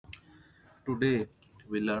Today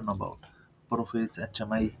we learn about Proface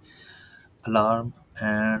Hmi, alarm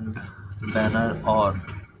and banner or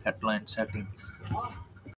headline settings.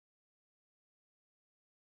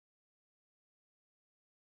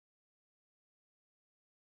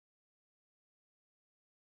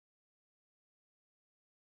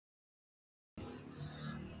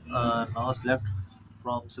 Now select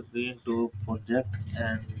from screen to project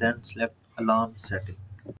and then select alarm setting.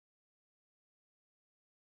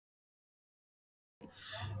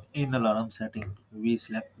 In alarm setting, we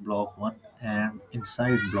select block 1 and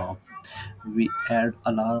inside block we add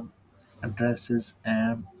alarm addresses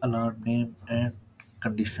and alarm name and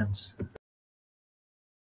conditions.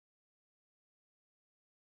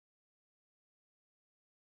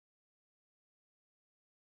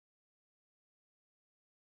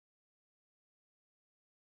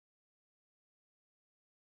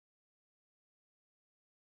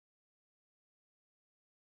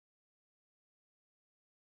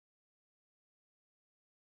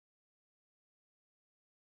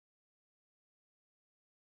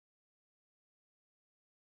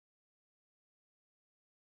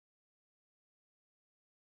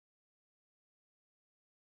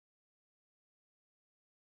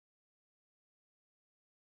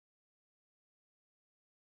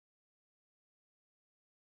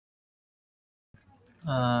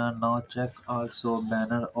 Now check also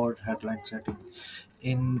banner or headline setting.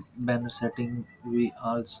 In banner setting, we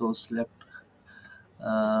also select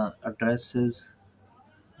addresses,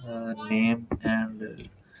 name, and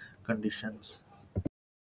conditions.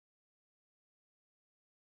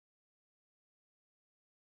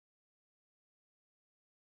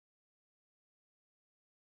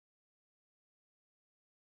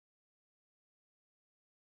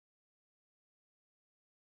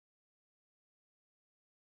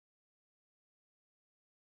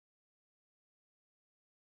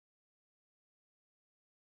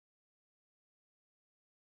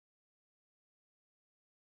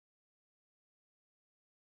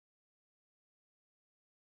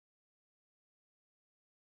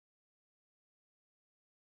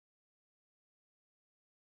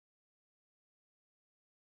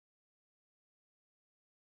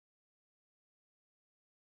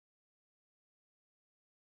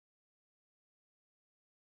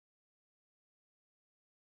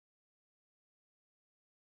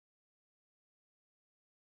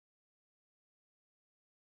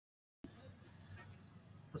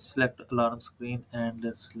 Select alarm screen and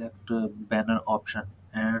select banner option.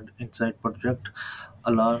 And inside project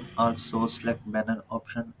alarm, also select banner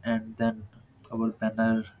option and then our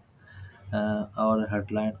banner, our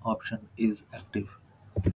headline option is active.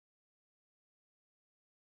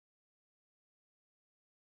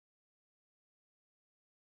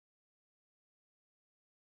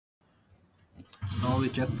 Now we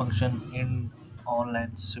check function in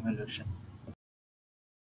online simulation.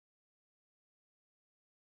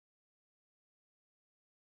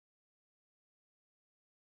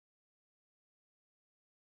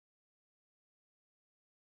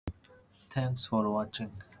 Thanks for watching.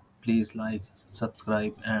 Please like,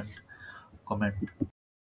 subscribe and comment.